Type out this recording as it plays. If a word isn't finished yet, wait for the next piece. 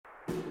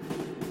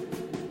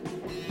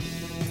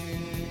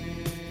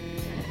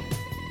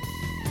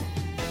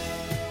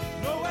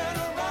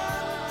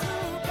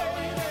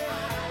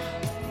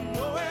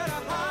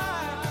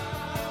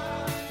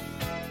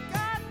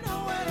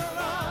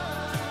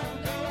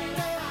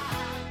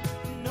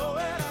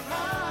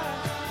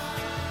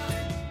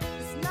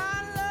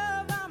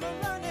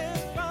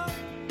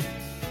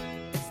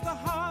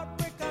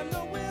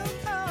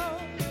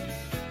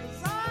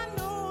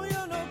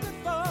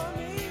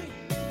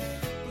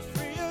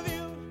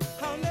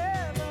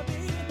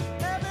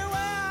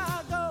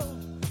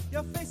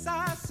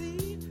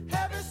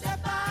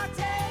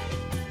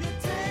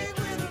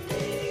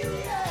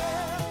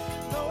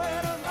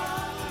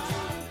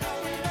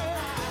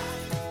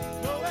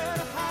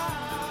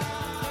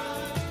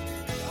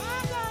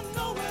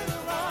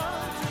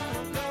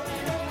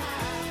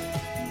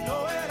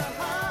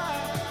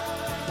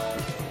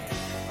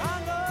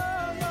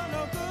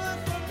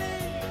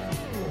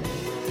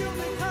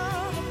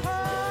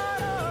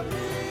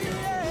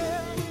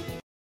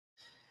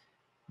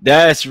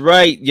That's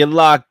right. You're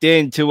locked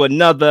into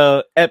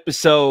another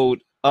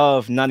episode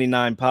of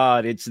 99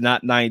 Pod. It's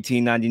not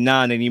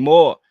 1999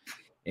 anymore.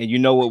 And you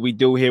know what we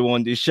do here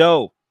on this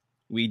show?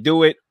 We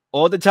do it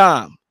all the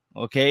time.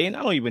 Okay. And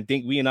I don't even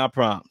think we in our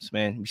proms,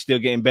 man. We still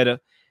getting better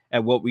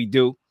at what we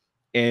do.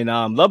 And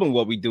I'm loving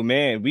what we do,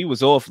 man. We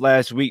was off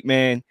last week,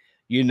 man.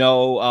 A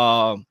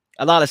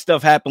lot of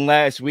stuff happened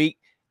last week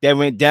that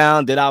went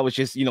down that I was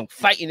just,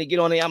 fighting to get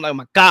on there. I'm like, oh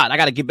my God, I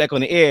got to get back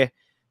on the air.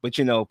 But,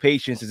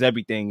 patience is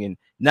everything. And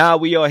now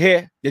we are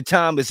here. The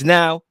time is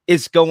now.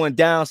 It's going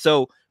down.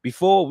 So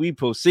before we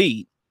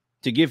proceed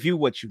to give you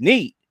what you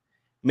need,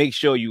 make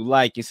sure you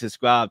like and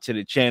subscribe to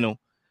the channel.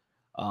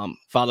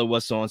 Follow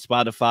us on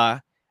Spotify,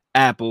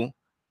 Apple,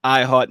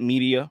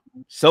 iHeartMedia,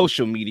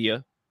 social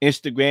media,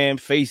 Instagram,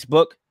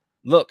 Facebook.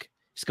 Look,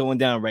 it's going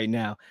down right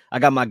now. I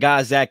got my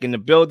guy Zach in the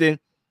building.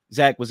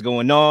 Zach, what's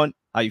going on?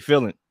 How you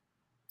feeling?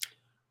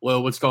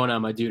 Well, what's going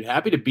on, my dude?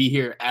 Happy to be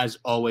here as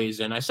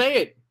always. And I say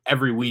it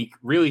every week,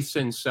 really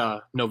since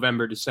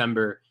November,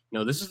 December.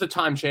 This is the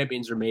time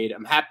champions are made.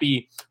 I'm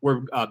happy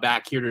we're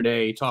back here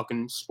today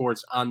talking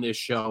sports on this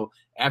show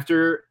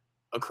after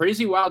a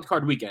crazy wild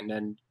card weekend.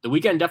 And the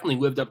weekend definitely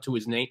lived up to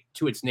its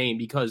name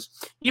because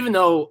even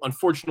though,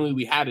 unfortunately,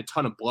 we had a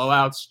ton of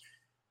blowouts,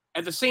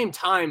 at the same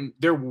time,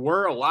 there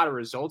were a lot of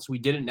results we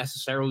didn't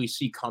necessarily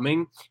see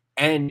coming.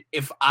 And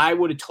if I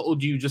would have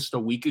told you just a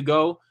week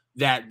ago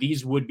that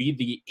these would be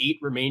the 8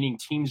 remaining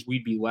teams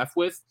we'd be left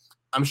with,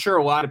 I'm sure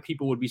a lot of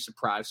people would be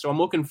surprised. So I'm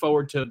looking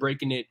forward to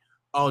breaking it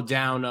all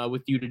down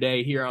with you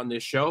today here on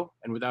this show.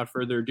 And without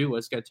further ado,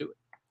 let's get to it.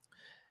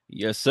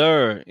 Yes,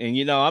 sir. And,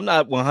 I'm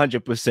not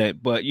 100%,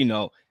 but,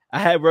 I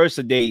had worse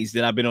days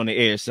that I've been on the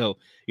air. So,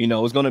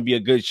 it's going to be a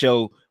good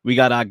show. We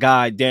got our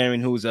guy,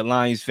 Darren, who's a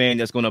Lions fan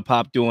that's going to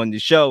pop through on the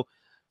show.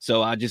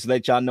 So I just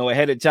let y'all know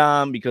ahead of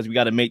time because we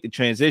got to make the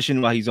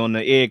transition while he's on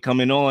the air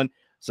coming on.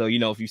 So,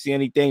 if you see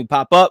anything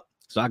pop up,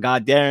 so I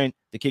got Darren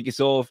to kick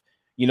us off,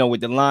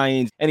 with the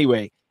Lions.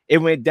 Anyway, it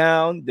went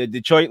down. The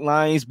Detroit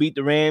Lions beat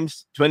the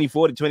Rams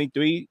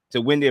 24-23 to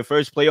win their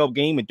first playoff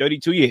game in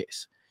 32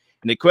 years.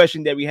 And the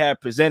question that we have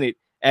presented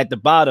at the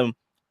bottom,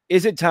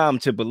 is it time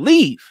to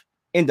believe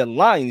in the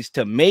Lions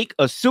to make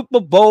a Super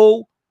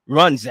Bowl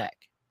run, Zach?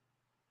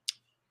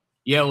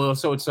 Yeah, well,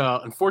 so it's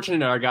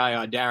unfortunate our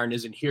guy Darren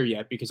isn't here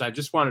yet because I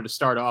just wanted to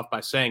start off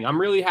by saying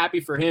I'm really happy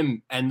for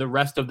him and the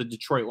rest of the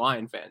Detroit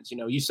Lion fans.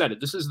 You said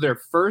it. This is their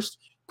first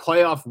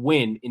playoff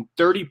win in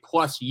 30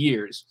 plus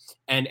years.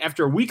 And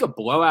after a week of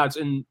blowouts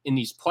in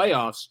these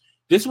playoffs,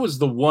 this was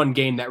the one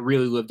game that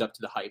really lived up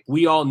to the hype.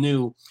 We all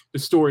knew the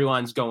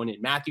storylines going in.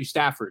 Matthew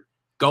Stafford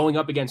going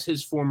up against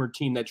his former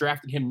team that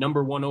drafted him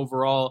number 1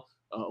 overall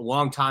a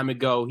long time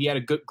ago. He had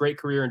a great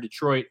career in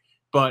Detroit,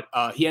 but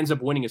he ends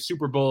up winning a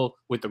Super Bowl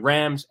with the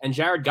Rams. And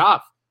Jared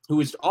Goff, who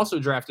was also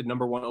drafted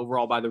number 1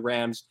 overall by the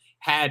Rams,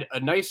 had a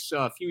nice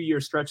few-year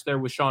stretch there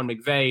with Sean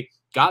McVay,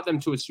 got them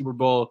to a Super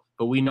Bowl,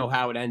 but we know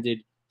how it ended.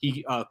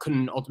 He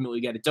couldn't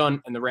ultimately get it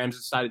done, and the Rams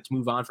decided to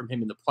move on from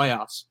him in the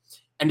playoffs.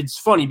 And it's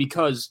funny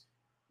because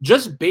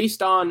just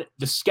based on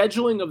the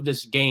scheduling of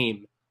this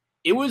game,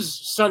 it was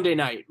Sunday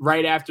night,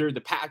 right after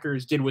the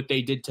Packers did what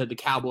they did to the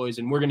Cowboys,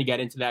 and we're going to get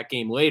into that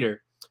game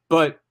later.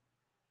 But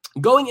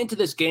going into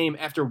this game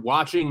after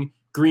watching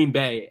Green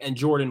Bay and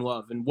Jordan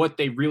Love and what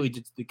they really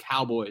did to the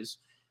Cowboys,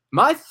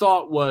 my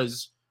thought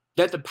was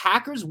that the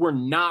Packers were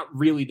not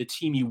really the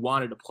team you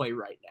wanted to play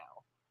right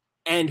now.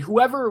 And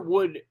whoever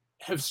would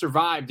have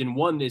survived and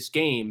won this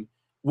game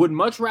would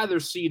much rather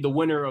see the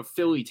winner of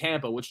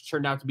Philly-Tampa, which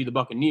turned out to be the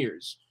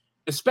Buccaneers,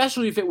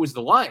 especially if it was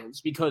the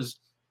Lions, because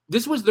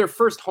this was their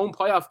first home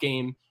playoff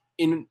game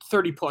in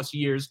 30-plus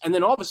years, and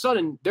then all of a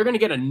sudden, they're going to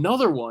get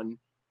another one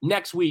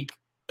next week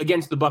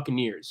against the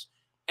Buccaneers.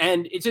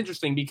 And it's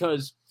interesting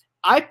because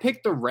I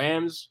picked the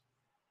Rams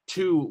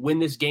to win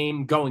this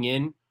game going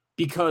in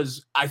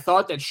because I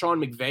thought that Sean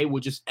McVay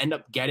would just end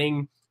up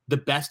getting the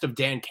best of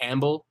Dan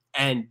Campbell,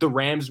 and the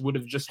Rams would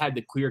have just had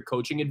the clear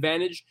coaching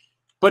advantage.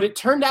 But it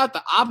turned out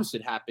the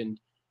opposite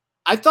happened.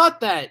 I thought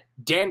that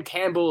Dan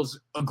Campbell's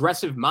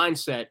aggressive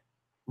mindset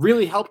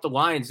really helped the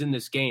Lions in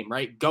this game,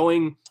 right?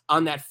 Going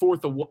on that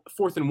fourth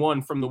and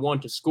 1 from the 1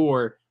 to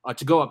score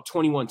to go up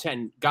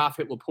 21-10. Goff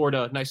hit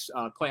Laporta, nice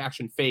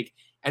play-action fake.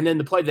 And then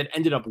the play that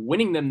ended up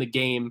winning them the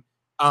game,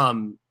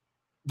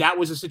 that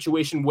was a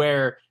situation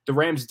where the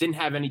Rams didn't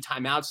have any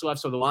timeouts left,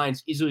 so the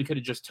Lions easily could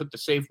have just took the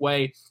safe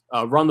way,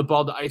 run the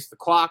ball to ice the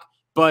clock.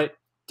 But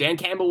Dan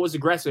Campbell was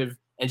aggressive,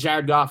 and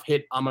Jared Goff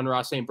hit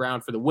Amon-Ra St.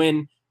 Brown for the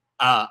win.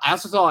 I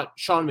also thought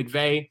Sean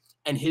McVay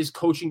and his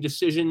coaching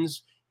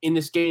decisions in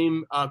this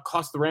game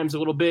cost the Rams a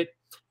little bit.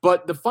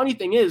 But the funny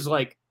thing is,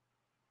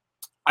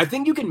 I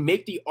think you can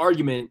make the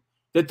argument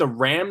that the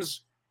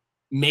Rams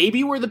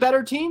maybe were the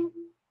better team.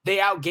 They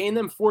outgained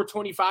them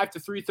 425 to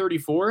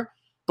 334.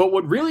 But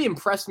what really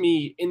impressed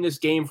me in this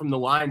game from the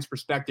Lions'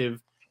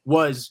 perspective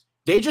was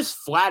they just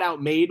flat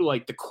out made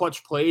the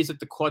clutch plays at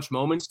the clutch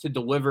moments to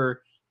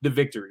deliver the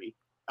victory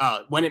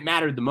when it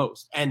mattered the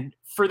most. And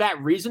for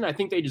that reason, I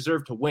think they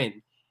deserve to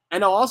win.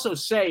 And I'll also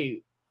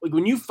say,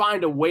 when you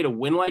find a way to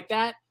win like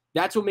that,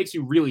 that's what makes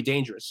you really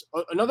dangerous.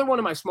 Another one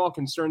of my small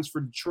concerns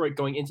for Detroit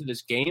going into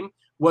this game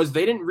was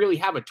they didn't really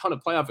have a ton of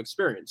playoff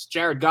experience.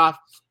 Jared Goff,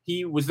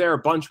 he was there a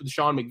bunch with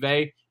Sean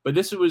McVay, but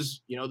this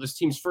was, this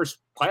team's first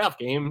playoff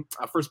game,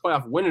 first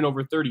playoff win in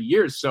over 30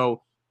 years.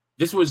 So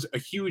this was a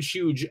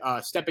huge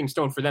stepping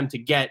stone for them to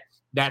get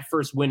that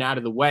first win out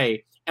of the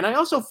way. And I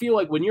also feel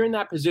like when you're in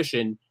that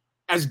position,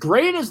 as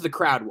great as the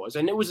crowd was,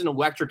 and it was an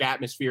electric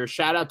atmosphere,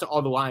 shout out to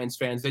all the Lions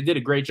fans. They did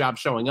a great job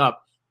showing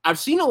up. I've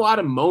seen a lot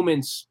of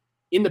moments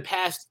in the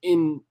past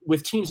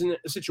with teams in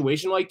a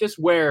situation like this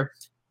where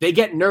they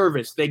get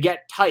nervous, they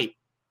get tight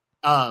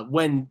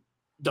when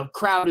the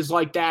crowd is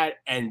like that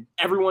and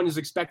everyone is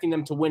expecting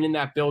them to win in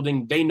that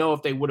building. They know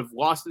if they would have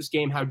lost this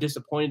game, how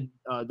disappointed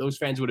those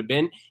fans would have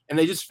been. And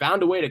they just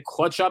found a way to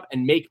clutch up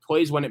and make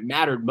plays when it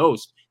mattered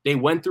most. They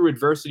went through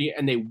adversity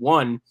and they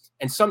won.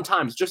 And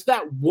sometimes just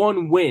that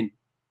one win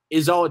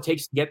is all it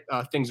takes to get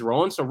things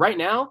rolling. So right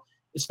now,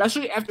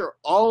 especially after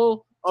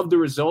all of the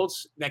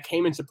results that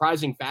came in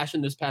surprising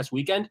fashion this past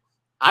weekend,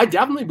 I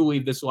definitely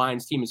believe this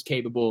Lions team is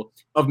capable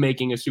of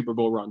making a Super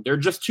Bowl run. They're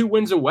just 2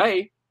 wins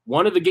away.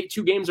 One of the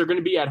 2 games are going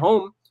to be at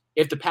home.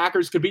 If the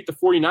Packers could beat the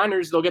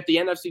 49ers, they'll get the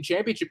NFC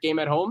Championship game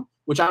at home,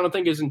 which I don't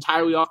think is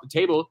entirely off the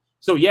table.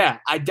 So, yeah,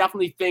 I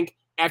definitely think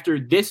after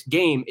this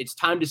game, it's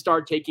time to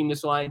start taking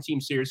this Lions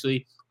team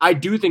seriously. I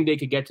do think they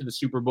could get to the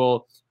Super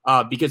Bowl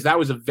because that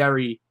was a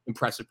very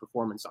impressive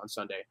performance on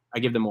Sunday. I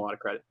give them a lot of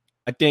credit.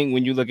 I think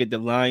when you look at the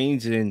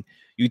Lions and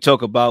you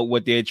talk about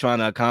what they're trying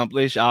to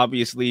accomplish,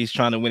 obviously he's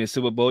trying to win a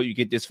Super Bowl. You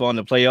get this far in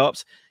the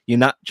playoffs. You're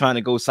not trying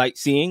to go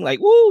sightseeing like,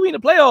 woo, we in the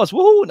playoffs.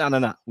 Woo.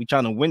 No. We're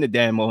trying to win the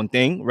damn own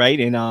thing, right?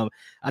 And I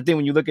think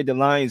when you look at the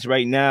Lions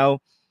right now,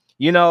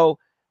 I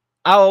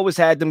always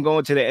had them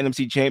going to the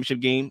NFC Championship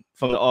game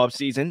from the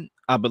offseason.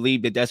 I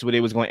believe that that's where they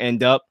was going to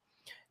end up.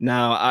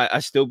 Now, I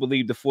still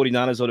believe the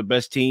 49ers are the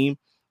best team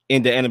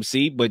in the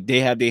NFC, but they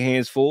have their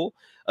hands full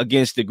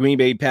against the Green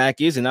Bay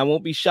Packers, and I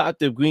won't be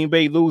shocked if Green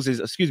Bay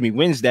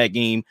wins that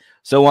game.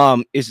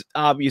 So it's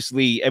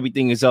obviously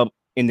everything is up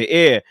in the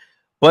air.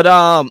 But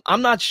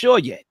I'm not sure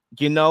yet.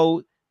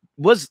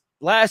 Was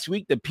last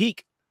week the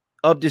peak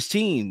of this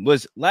team?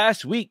 Was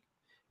last week,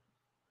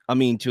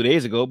 2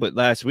 days ago, but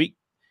last week,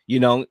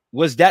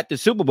 was that the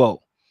Super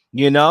Bowl?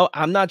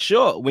 I'm not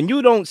sure. When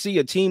you don't see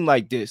a team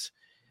like this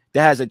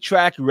that has a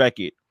track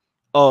record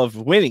of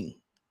winning,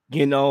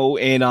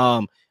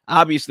 and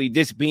obviously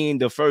this being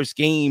the first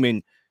game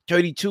in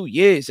 32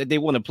 years that they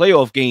won a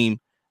playoff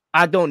game,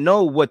 I don't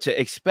know what to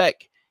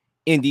expect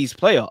in these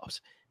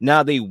playoffs.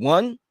 Now they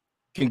won.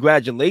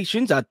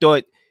 Congratulations. I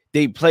thought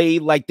they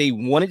played like they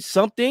wanted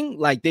something,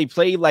 like they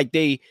played like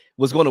they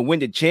was going to win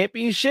the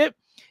championship.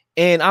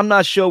 And I'm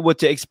not sure what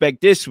to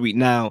expect this week.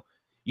 Now,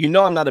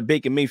 I'm not a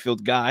Baker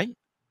Mayfield guy,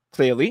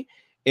 clearly.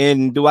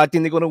 And do I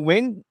think they're going to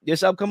win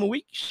this upcoming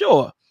week?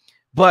 Sure.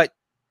 But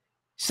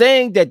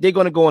saying that they're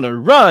going to go on a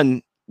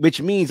run,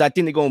 which means I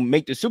think they're going to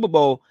make the Super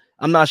Bowl,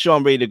 I'm not sure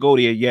I'm ready to go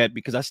there yet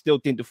because I still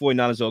think the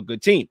 49ers are a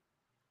good team.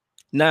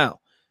 Now,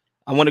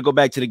 I want to go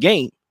back to the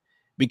game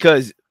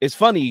because it's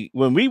funny.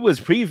 When we was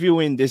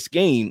previewing this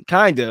game,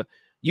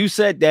 you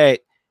said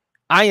that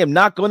I am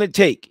not going to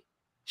take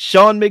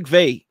Sean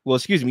McVay. Well,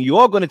 excuse me. You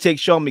are going to take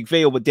Sean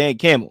McVay over Dan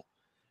Campbell,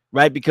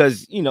 right?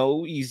 Because,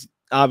 he's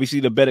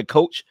obviously the better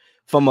coach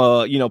from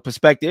a,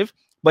 perspective,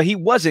 but he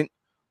wasn't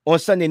on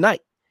Sunday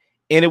night.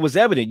 And it was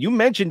evident. You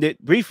mentioned it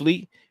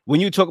briefly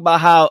when you talk about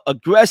how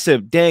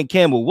aggressive Dan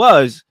Campbell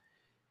was,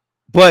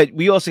 but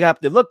we also have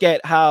to look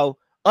at how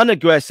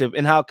unaggressive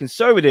and how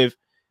conservative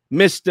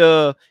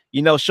Mr.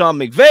 Sean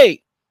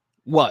McVay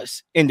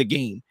was in the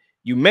game.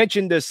 You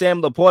mentioned the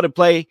Sam Laporta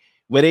play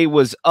where they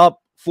was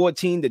up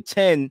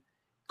 14-10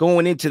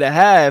 going into the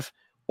half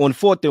on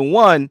 4th and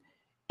 1,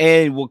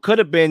 and what could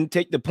have been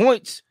take the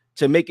points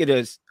to make it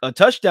a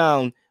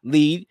touchdown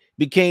lead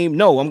became,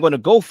 no, I'm going to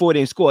go for it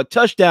and score a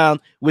touchdown,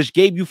 which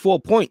gave you 4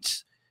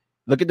 points.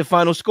 Look at the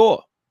final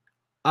score.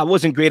 I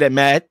wasn't great at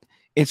math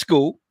in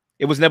school.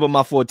 It was never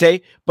my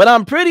forte, but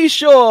I'm pretty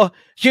sure,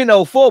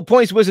 4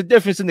 points was the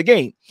difference in the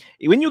game.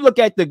 When you look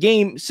at the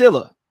game,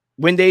 Silla,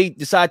 when they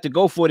decide to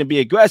go for it and be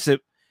aggressive,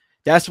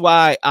 that's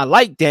why I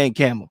like Dan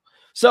Campbell.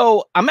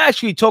 So I'm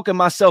actually talking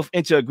myself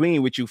into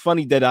agreeing with you.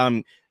 Funny that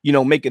I'm,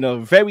 making a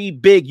very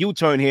big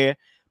U-turn here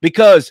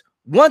because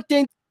one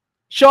thing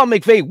Sean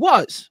McVay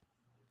was,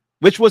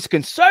 which was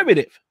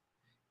conservative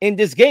in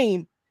this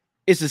game,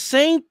 is the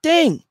same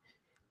thing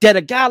that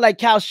a guy like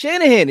Kyle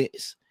Shanahan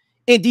is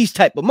in these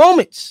type of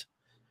moments.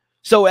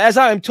 So as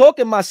I am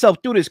talking myself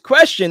through this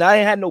question, I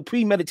had no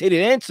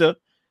premeditated answer.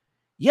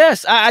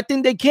 Yes, I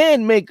think they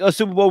can make a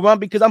Super Bowl run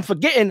because I'm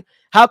forgetting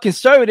how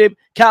conservative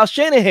Kyle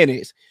Shanahan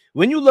is.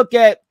 When you look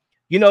at,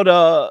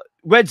 the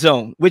red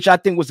zone, which I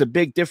think was a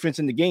big difference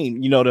in the game.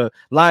 The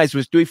Lions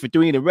was 3 for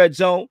 3 in the red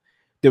zone.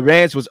 The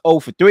Rams was 0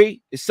 for 3.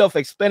 It's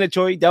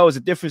self-explanatory. That was a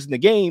difference in the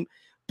game.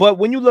 But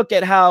when you look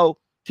at how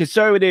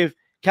conservative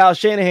Sean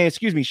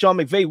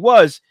McVay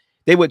was,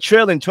 they were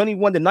trailing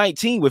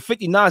 21-19 with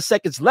 59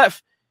 seconds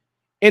left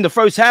in the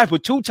first half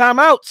with 2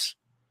 timeouts.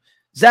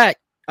 Zach,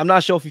 I'm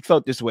not sure if you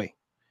felt this way,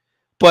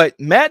 but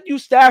Matthew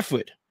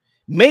Stafford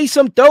made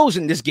some throws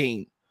in this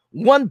game.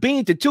 One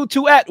being to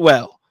Tutu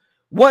Atwell,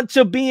 one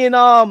to being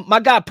my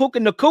guy Puka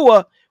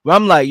Nacua, where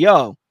I'm like,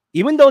 yo,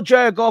 even though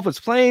Jared Goff is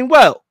playing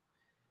well,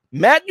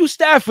 Matthew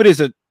Stafford is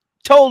a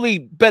totally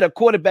better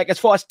quarterback as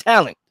far as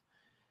talent.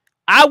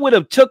 I would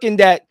have taken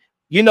that,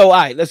 all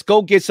right, let's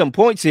go get some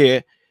points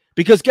here.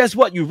 Because guess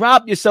what? You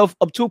robbed yourself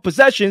of 2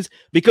 possessions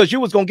because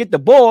you was going to get the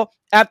ball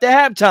after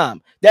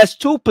halftime. That's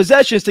 2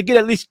 possessions to get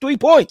at least 3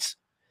 points.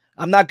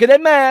 I'm not good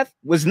at math,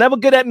 was never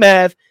good at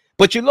math,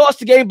 but you lost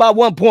the game by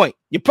 1 point.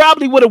 You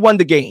probably would have won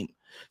the game.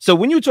 So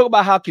when you talk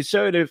about how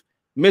conservative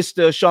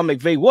Mr. Sean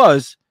McVay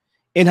was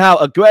and how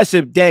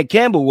aggressive Dan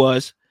Campbell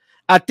was,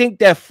 I think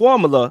that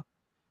formula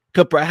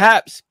could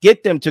perhaps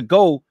get them to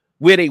go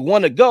where they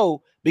want to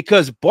go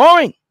because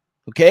boring,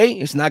 okay?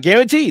 It's not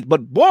guaranteed,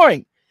 but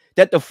boring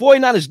that the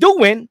 49ers do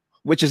win,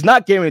 which is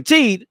not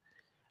guaranteed,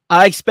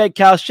 I expect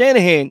Kyle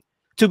Shanahan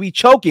to be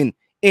choking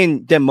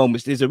in them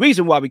moments. There's a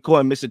reason why we call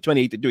him Mr.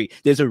 28-3.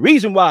 There's a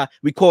reason why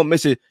we call him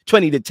Mr.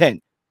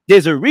 20-10.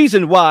 There's a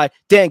reason why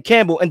Dan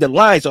Campbell and the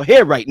Lions are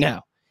here right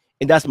now.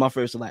 And that's my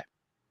first lap.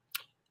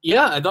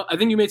 Yeah, I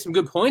think you made some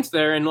good points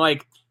there. And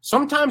like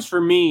sometimes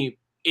for me,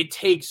 it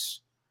takes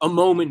a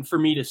moment for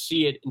me to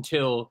see it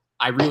until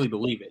I really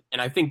believe it.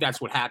 And I think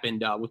that's what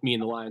happened with me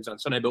and the Lions on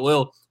Sunday. But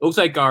Will, it looks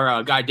like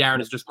our guy Darren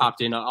has just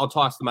popped in. I'll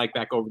toss the mic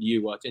back over to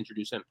you to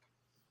introduce him.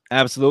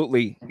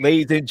 Absolutely.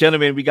 Ladies and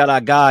gentlemen, we got our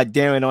guy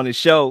Darren on the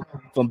show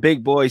from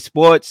Big Boy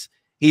Sports.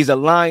 He's a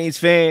Lions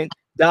fan,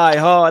 die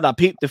hard. I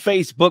peeped the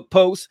Facebook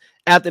post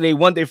after they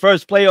won their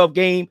first playoff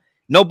game.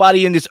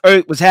 Nobody in this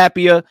earth was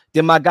happier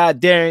than my guy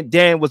Darren.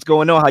 Darren, what's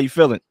going on? How you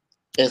feeling?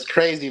 It's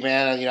crazy,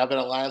 man. I've been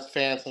a Lions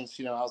fan since,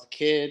 I was a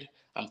kid.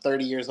 I'm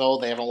 30 years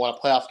old. They haven't won a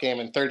playoff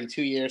game in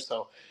 32 years.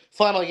 So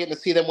finally getting to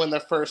see them win their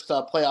first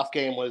playoff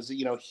game was,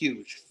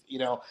 huge,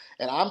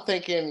 And I'm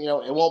thinking,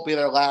 it won't be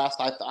their last.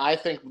 I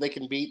think they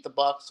can beat the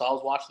Bucs. So I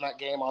was watching that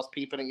game. I was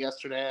peeping it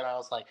yesterday, and I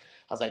was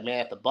like,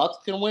 man, if the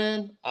Bucs can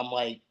win,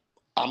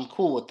 I'm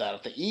cool with that.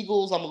 If the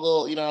Eagles, I'm a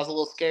little, I was a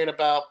little scared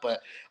about,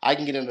 but I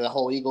can get into the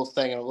whole Eagles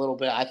thing in a little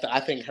bit. I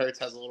think Hurts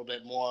has a little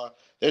bit more.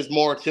 There's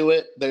more to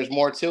it.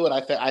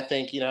 I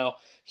think,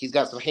 he's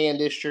got some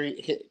hands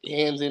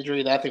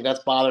injury. That I think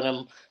that's bothering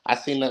him. I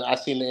seen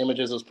the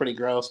images. It was pretty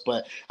gross,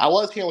 but I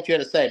was hearing what you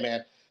had to say,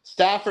 man.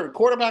 Stafford,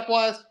 quarterback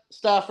wise,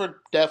 Stafford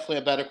definitely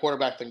a better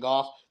quarterback than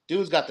Goff.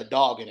 Dude's got the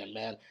dog in him,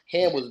 man.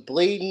 Hand was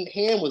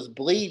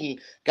bleeding.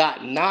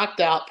 Got knocked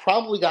out.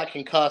 Probably got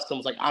concussed. And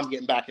was like, I'm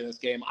getting back in this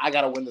game. I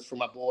got to win this for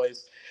my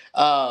boys.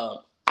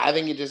 I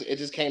think it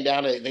just came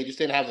down to they just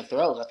didn't have the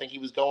throws. I think he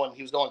was going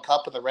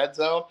Kupp in the red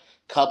zone.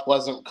 Kupp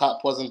wasn't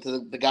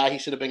the guy he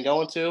should have been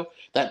going to.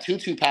 That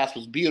 2-2 pass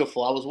was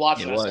beautiful. I was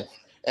watching it,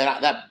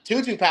 and that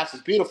 2-2 pass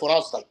was beautiful. And I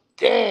was like,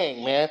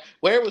 dang, man,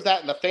 where was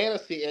that in the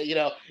fantasy?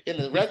 In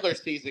the regular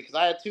season, because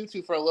I had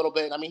 2-2 for a little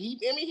bit. He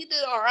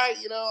did all right.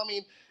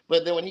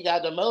 But then when he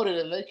got demoted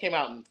and they came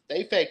out and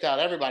they faked out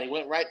everybody,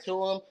 went right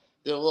to him,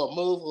 did a little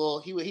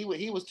move, he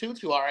was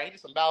 2-2 all right. He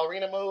did some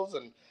ballerina moves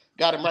and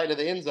got him right to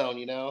the end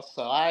zone,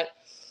 So I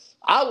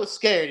was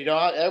scared,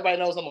 Everybody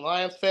knows I'm a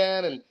Lions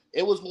fan, and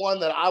it was one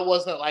that I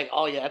wasn't like,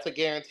 oh yeah, that's a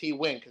guaranteed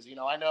win, because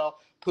I know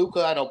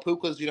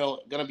Puka's going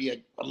to be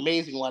an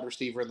amazing wide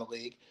receiver in the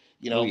league.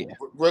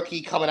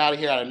 Rookie coming out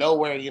of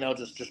nowhere,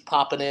 just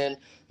popping in.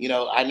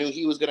 I knew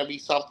he was going to be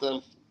something.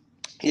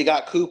 You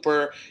got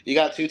Cooper, you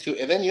got Tutu,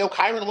 and then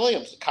Kyren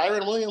Williams.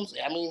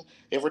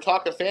 If we're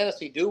talking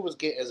fantasy, dude was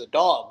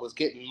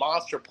getting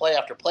monster play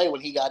after play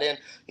when he got in.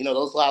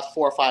 Those last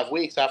 4 or 5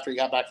 weeks after he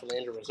got back from the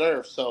injured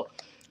reserve. So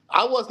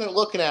I wasn't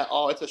looking at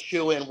it's a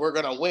shoe-in, we're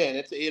gonna win.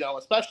 It's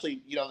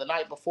especially the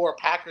night before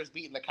Packers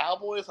beating the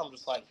Cowboys. I'm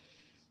just like,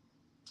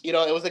 it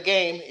was a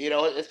game.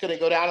 It's going to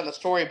go down in the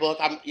storybook.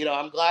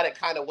 I'm glad it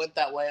kind of went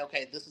that way.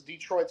 Okay, this is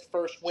Detroit's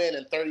first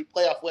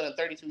playoff win in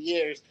 32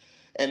 years.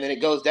 And then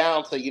it goes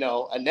down to,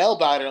 a nail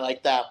biter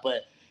like that.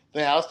 But,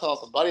 man, I was telling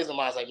some buddies of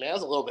mine, I was like, man,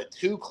 that's a little bit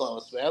too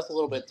close, man. That's a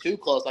little bit too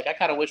close. Like, I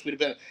kind of wish we'd have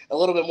been a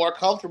little bit more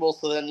comfortable.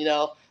 So then,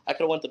 I could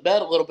have went to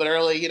bed a little bit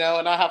early, and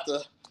I have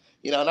to,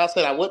 not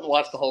saying I wouldn't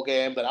watch the whole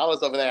game, but I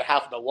was over there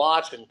having to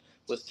watch and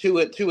was too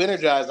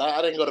energized.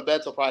 I didn't go to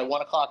bed till probably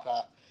 1 o'clock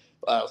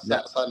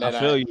Sunday night. I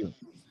feel you.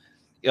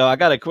 I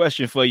got a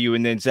question for you,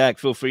 and then Zach,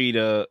 feel free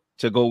to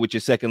go with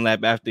your second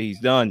lap after he's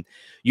done.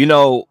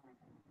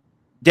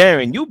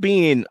 Darren, you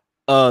being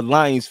a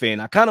Lions fan,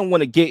 I kind of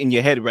want to get in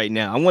your head right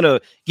now. I want to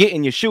get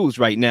in your shoes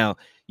right now.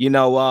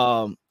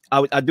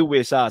 I do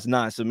wear size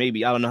 9, so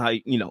maybe I don't know how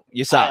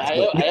your size.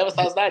 I have a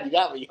size 9. You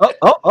got me.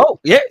 Oh,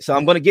 yeah. So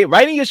I'm going to get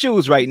right in your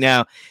shoes right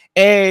now.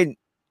 And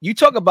you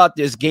talk about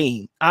this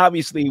game.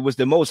 Obviously, it was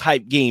the most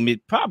hyped game.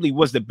 It probably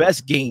was the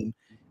best game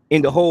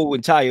in the whole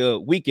entire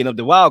weekend of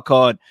the wild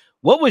card.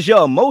 What was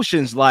your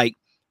emotions like,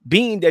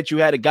 being that you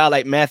had a guy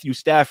like Matthew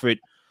Stafford,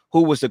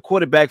 who was the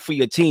quarterback for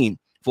your team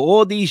for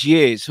all these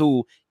years,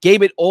 who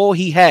gave it all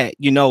he had,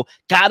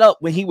 got up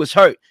when he was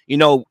hurt,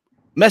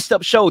 messed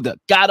up shoulder,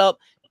 got up,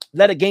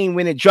 let a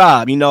game-winning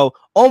drive,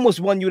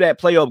 almost won you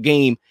that playoff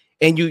game,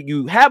 and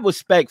you have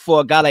respect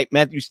for a guy like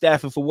Matthew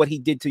Stafford for what he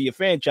did to your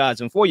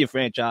franchise and for your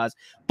franchise,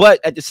 but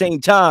at the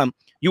same time,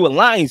 you a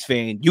Lions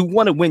fan. You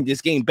want to win this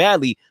game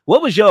badly.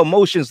 What was your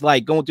emotions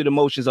like going through the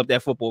motions of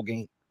that football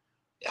game?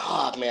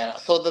 Oh man!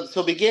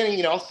 So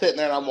beginning, I'm sitting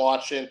there and I'm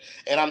watching,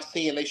 and I'm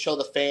seeing they show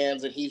the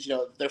fans, and he's,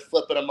 they're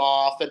flipping him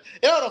off, and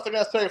I don't know if they're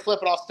necessarily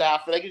flipping off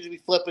Stafford. They could just be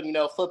flipping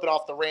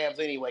off the Rams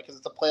anyway because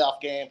it's a playoff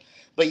game.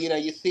 But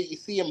you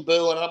see him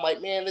booing, and I'm like,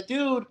 man, the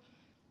dude.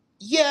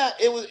 Yeah,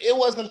 it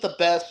wasn't the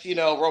best,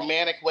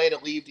 romantic way to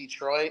leave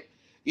Detroit.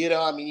 You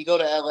go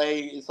to LA,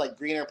 it's like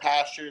greener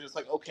pastures. It's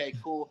like, okay,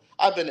 cool.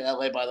 I've been to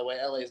LA, by the way.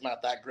 LA is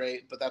not that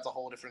great, but that's a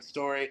whole different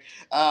story.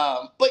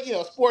 But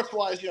sports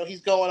wise,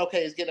 he's going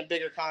okay. He's getting a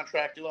bigger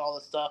contract, doing all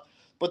this stuff.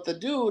 But the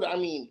dude,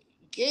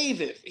 he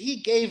gave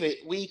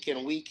it week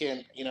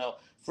in,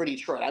 for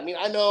Detroit.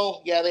 I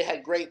know, yeah, they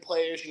had great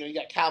players. You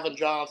got Calvin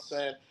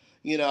Johnson,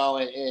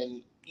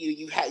 and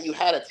you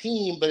had a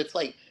team, but it's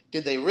like,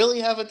 did they really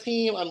have a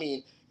team?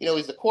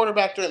 He's the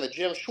quarterback during the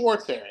Jim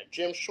Schwartz era.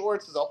 Jim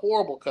Schwartz is a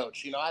horrible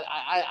coach.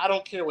 I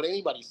don't care what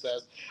anybody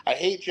says. I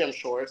hate Jim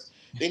Schwartz.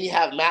 Then you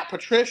have Matt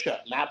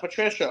Patricia.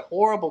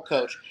 Horrible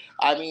coach.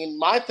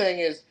 My thing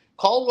is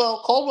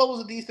Caldwell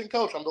was a decent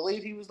coach. I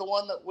believe he was the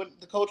one that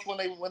the coach when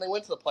they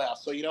went to the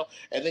playoffs. So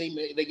and then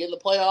they get in the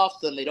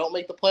playoffs, then they don't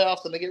make the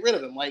playoffs, and they get rid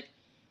of him. Like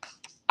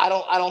I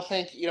don't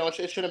think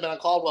it should have been on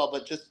Caldwell,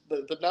 but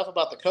enough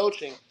about the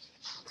coaching.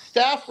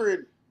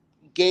 Stafford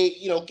gave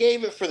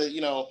it for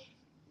the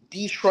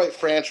Detroit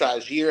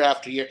franchise year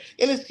after year,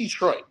 and it's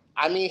Detroit.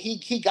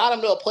 He got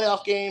him to a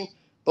playoff game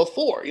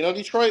before.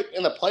 Detroit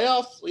in the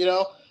playoffs.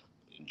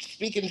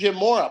 Speaking Jim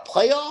Mora,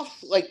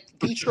 playoffs, like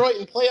Detroit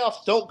and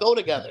playoffs don't go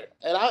together.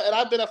 And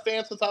I've been a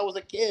fan since I was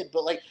a kid,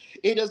 but like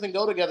it doesn't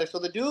go together. So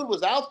the dude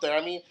was out there.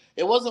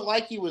 It wasn't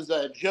like he was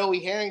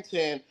Joey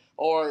Harrington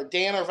or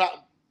Dan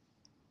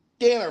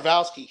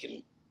Orvalski.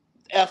 Can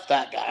F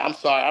that guy. I'm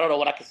sorry. I don't know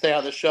what I can say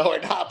on this show or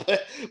not,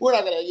 but we're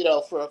not going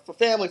to, for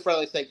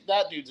family-friendly sake,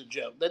 that dude's a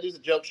joke.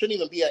 Shouldn't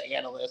even be an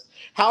analyst.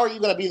 How are you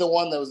going to be the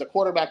one that was a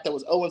quarterback that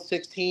was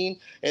 0-16,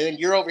 and then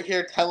you're over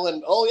here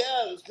telling, oh,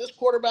 yeah, it was this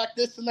quarterback,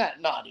 this and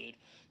that? Nah, dude.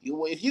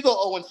 If you go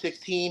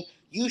 0-16,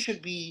 you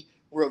should be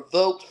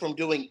revoked from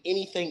doing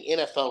anything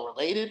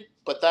NFL-related,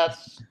 but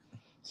that's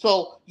 –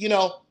 so,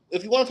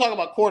 if you want to talk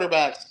about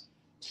quarterbacks,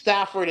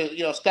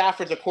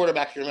 Stafford's a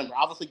quarterback you remember.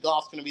 Obviously,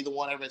 Goff's going to be the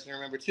one everybody's going to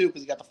remember too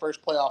because he got the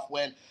first playoff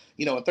win,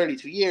 in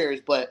 32 years.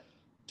 But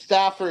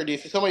Stafford,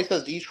 if somebody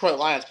says Detroit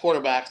Lions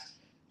quarterbacks,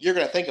 you're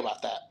going to think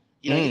about that.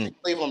 You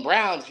think Cleveland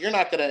Browns, you're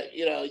not going to,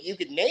 you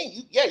could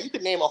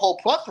name a whole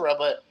plethora,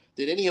 but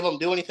did any of them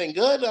do anything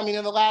good?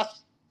 In the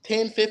last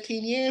 10,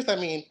 15 years, so.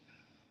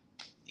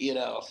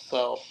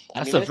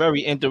 That's a very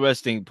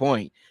interesting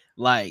point.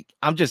 Like,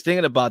 I'm just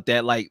thinking about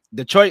that. Like,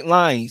 Detroit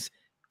Lions.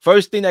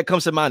 First thing that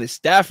comes to mind is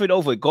Stafford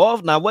over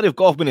Goff. Now, what if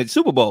Goff been in the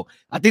Super Bowl?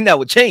 I think that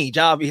would change,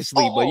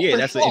 obviously. But yeah,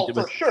 that's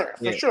for sure.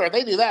 If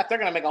they do that, they're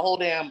gonna make a whole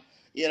damn.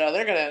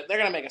 They're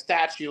gonna make a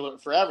statue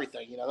for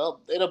everything.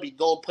 It'll be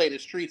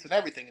gold-plated streets and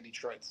everything in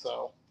Detroit.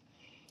 So,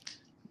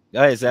 go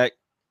ahead, Zach.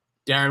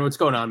 Darren, what's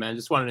going on, man?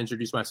 Just wanted to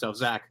introduce myself,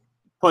 Zach.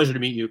 Pleasure to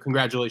meet you.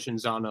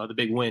 Congratulations on the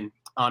big win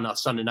on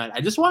Sunday night.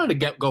 I just wanted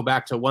to go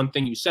back to one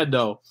thing you said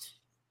though.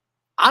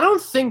 I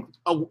don't think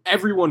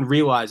everyone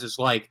realizes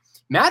like.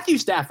 Matthew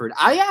Stafford,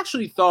 I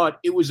actually thought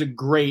it was a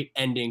great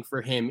ending for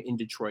him in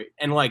Detroit.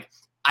 And,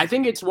 I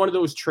think it's one of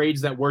those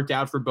trades that worked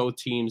out for both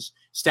teams.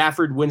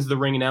 Stafford wins the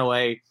ring in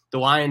LA. The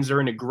Lions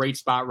are in a great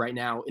spot right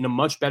now, in a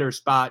much better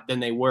spot than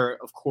they were,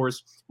 of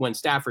course, when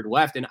Stafford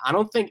left. And I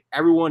don't think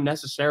everyone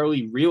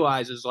necessarily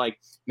realizes,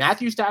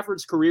 Matthew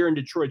Stafford's career in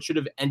Detroit should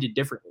have ended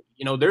differently.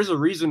 There's a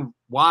reason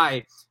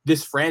why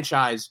this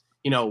franchise,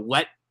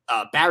 let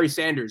Barry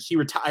Sanders, he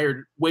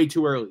retired way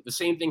too early. The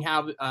same thing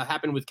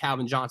happened with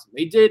Calvin Johnson.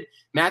 They did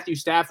Matthew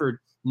Stafford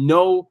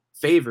no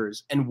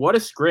favors. And what a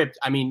script.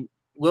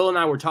 Will and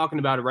I were talking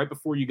about it right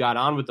before you got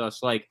on with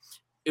us.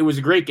 It was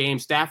a great game.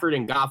 Stafford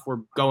and Goff were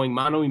going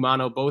mano a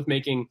mano, both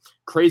making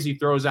crazy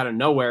throws out of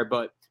nowhere.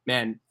 But,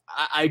 man,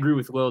 I agree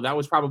with Will. That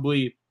was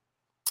probably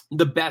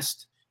the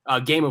best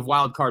game of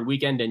Wild Card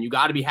Weekend. And you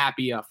got to be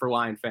happy for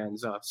Lion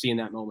fans seeing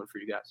that moment for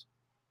you guys.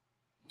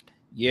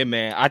 Yeah,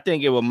 man. I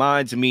think it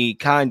reminds me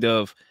kind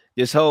of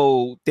this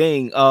whole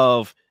thing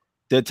of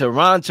the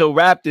Toronto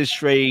Raptors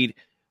trade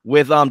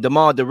with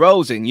DeMar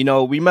DeRozan.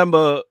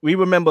 We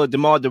remember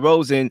DeMar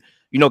DeRozan,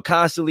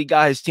 constantly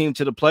got his team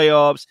to the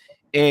playoffs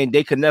and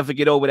they could never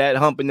get over that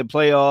hump in the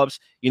playoffs.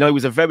 He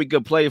was a very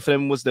good player for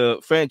them, was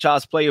the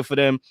franchise player for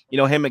them.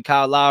 Him and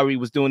Kyle Lowry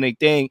was doing their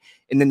thing.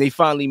 And then they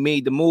finally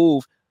made the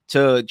move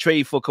to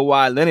trade for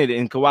Kawhi Leonard,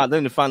 and Kawhi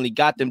Leonard finally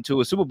got them to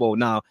a Super Bowl.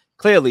 Now,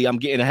 clearly, I'm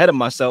getting ahead of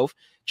myself.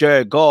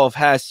 Jared Goff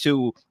has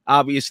to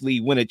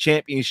obviously win a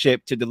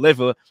championship to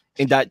deliver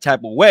in that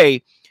type of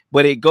way.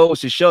 But it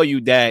goes to show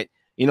you that,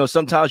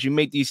 sometimes you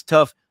make these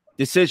tough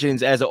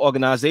decisions as an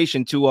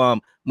organization to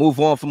move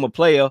on from a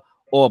player,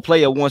 or a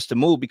player wants to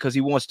move because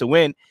he wants to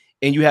win.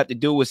 And you have to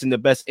do what's in the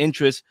best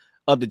interest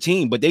of the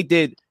team. But they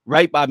did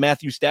right by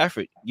Matthew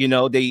Stafford.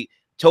 They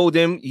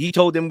he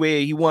told them where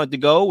he wanted to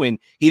go, and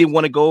he didn't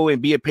want to go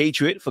and be a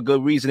Patriot for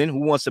good reasoning. Who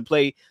wants to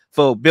play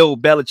for Bill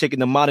Belichick in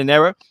the modern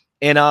era?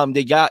 And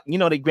they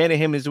granted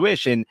him his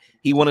wish, and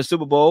he won a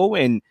Super Bowl,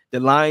 and the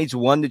Lions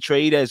won the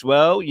trade as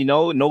well.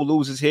 No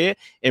losers here.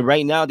 And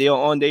right now they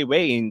are on their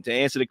way. And to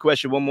answer the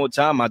question one more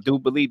time, I do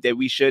believe that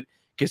we should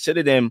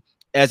consider them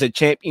as a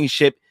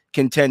championship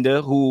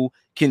contender who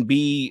can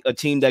be a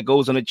team that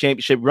goes on a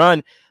championship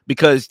run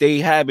because they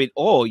have it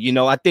all.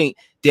 I think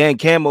Dan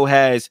Campbell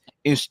has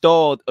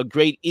installed a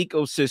great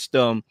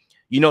ecosystem,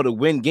 to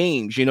win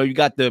games. You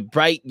got the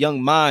bright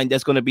young mind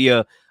that's going to be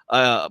a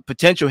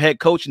potential head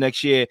coach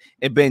next year,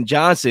 and Ben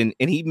Johnson,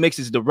 and he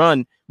mixes the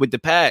run with the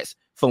pass.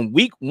 From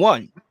week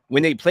 1,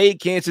 when they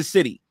played Kansas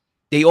City,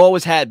 they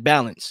always had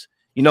balance.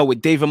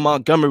 With David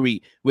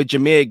Montgomery, with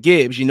Jahmyr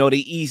Gibbs, they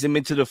ease them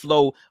into the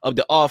flow of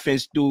the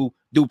offense through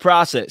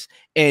process.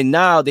 And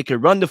now they can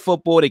run the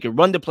football, they can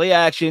run the play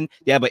action.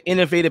 They have an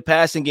innovative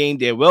passing game.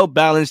 They're well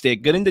balanced. They're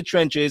good in the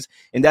trenches,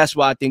 and that's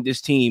why I think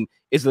this team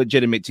is a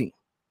legitimate team.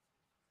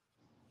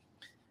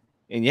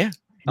 And yeah,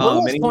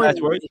 any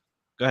last words?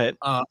 Go ahead.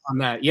 On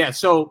that. Yeah.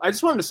 So I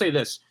just wanted to say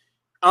this.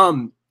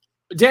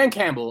 Dan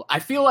Campbell, I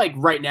feel like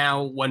right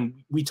now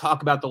when we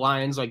talk about the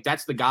Lions, like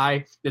that's the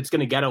guy that's going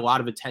to get a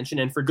lot of attention,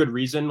 and for good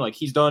reason. Like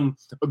he's done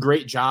a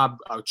great job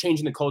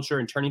changing the culture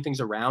and turning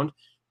things around.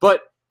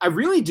 But I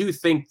really do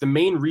think the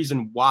main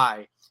reason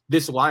why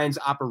this Lions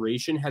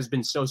operation has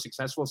been so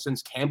successful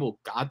since Campbell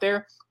got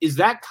there is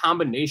that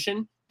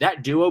combination,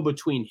 that duo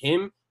between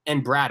him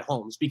and Brad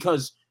Holmes.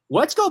 Because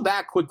let's go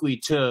back quickly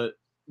to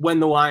when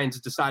the Lions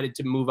decided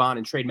to move on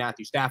and trade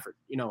Matthew Stafford.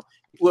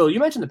 Will,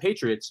 you mentioned the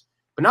Patriots,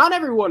 but not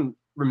everyone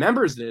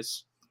remembers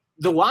this.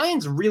 The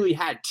Lions really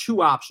had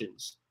 2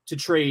 options to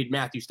trade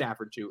Matthew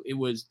Stafford to. It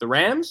was the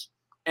Rams,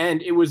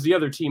 and it was the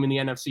other team in the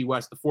NFC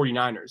West, the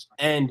 49ers.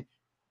 And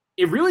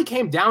it really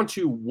came down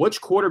to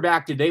which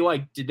quarterback did they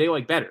like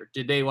better?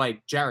 Did they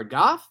like Jared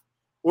Goff,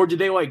 or did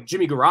they like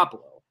Jimmy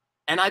Garoppolo?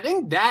 And I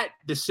think that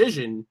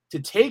decision to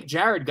take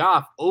Jared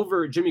Goff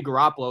over Jimmy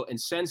Garoppolo and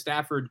send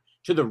Stafford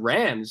to the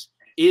Rams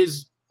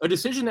is a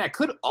decision that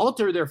could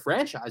alter their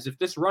franchise if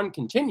this run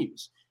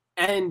continues.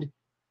 And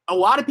a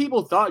lot of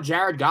people thought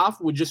Jared Goff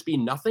would just be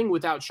nothing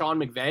without Sean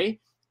McVay.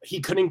 He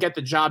couldn't get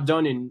the job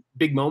done in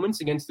big moments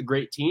against the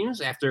great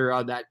teams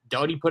after that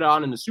dud he put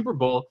on in the Super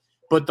Bowl.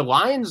 But the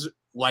Lions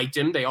liked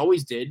him. They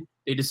always did.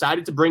 They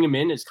decided to bring him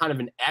in as kind of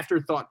an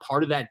afterthought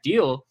part of that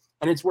deal,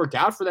 and it's worked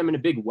out for them in a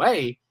big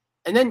way.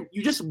 And then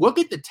you just look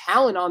at the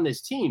talent on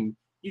this team.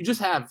 You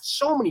just have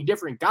so many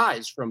different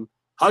guys from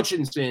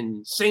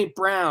Hutchinson, St.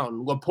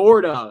 Brown,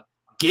 Laporta,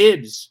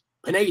 Gibbs,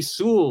 Penei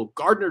Sewell,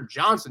 Gardner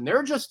Johnson.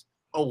 They're just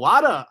a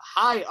lot of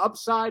high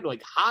upside,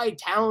 like high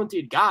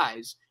talented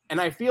guys.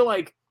 And I feel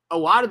like a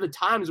lot of the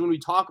times when we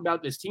talk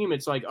about this team,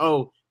 it's like,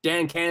 oh,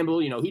 Dan Campbell,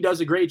 he does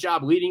a great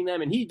job leading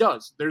them. And he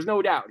does. There's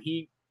no doubt.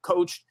 He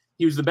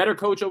was the better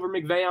coach over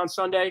McVay on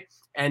Sunday,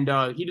 and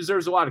he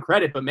deserves a lot of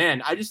credit. But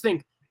man, I just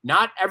think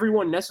not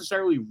everyone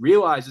necessarily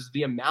realizes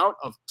the amount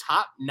of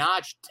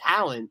top-notch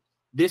talent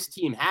this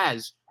team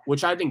has,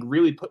 which I think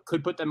really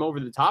could put them over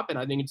the top. And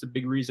I think it's a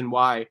big reason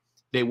why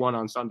they won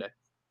on Sunday.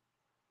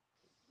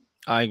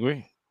 I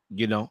agree.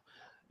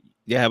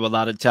 They have a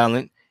lot of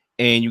talent,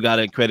 and you got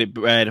to credit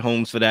Brad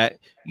Holmes for that.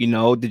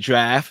 The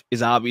draft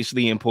is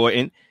obviously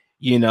important,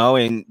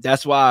 and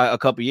that's why a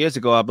couple years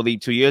ago, I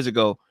believe 2 years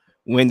ago,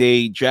 when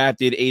they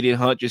drafted Aiden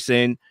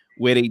Hutchinson,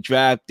 where they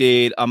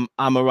drafted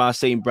Amon-Ra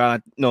St.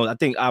 Brown. No, I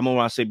think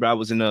Amon-Ra St. Brown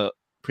was in the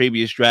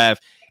previous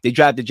draft. They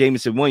drafted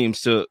Jameson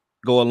Williams to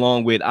go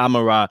along with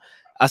Amon-Ra.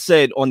 I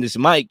said on this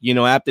mic,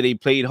 after they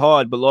played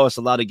hard but lost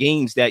a lot of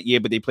games that year,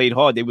 but they played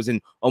hard. They was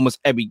in almost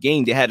every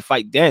game. They had to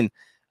fight then.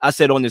 I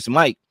said on this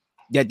mic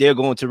that they're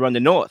going to run the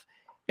North.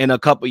 And a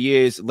couple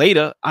years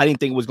later, I didn't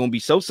think it was going to be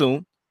so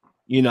soon.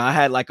 I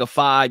had like a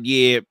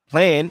 5-year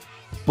plan,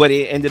 but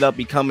it ended up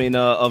becoming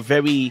a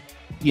very,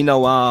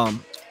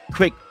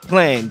 quick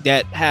plan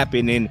that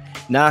happened. And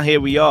now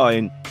here we are,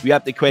 and we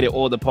have to credit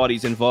all the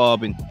parties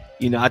involved. And,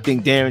 I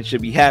think Darren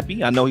should be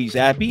happy. I know he's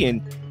happy,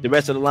 and the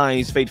rest of the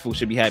Lions faithful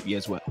should be happy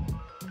as well.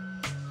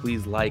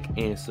 Please like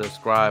and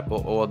subscribe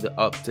for all the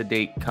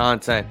up-to-date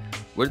content.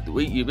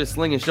 You've been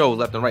slinging shows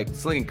left and right,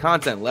 slinging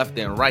content left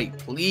and right.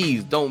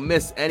 Please don't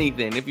miss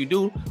anything. If you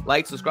do,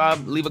 like,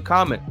 subscribe, leave a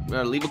comment,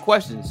 leave a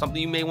question,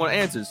 something you may want to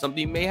answer,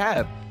 something you may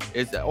have.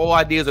 All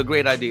ideas are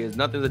great ideas.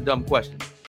 Nothing's a dumb question.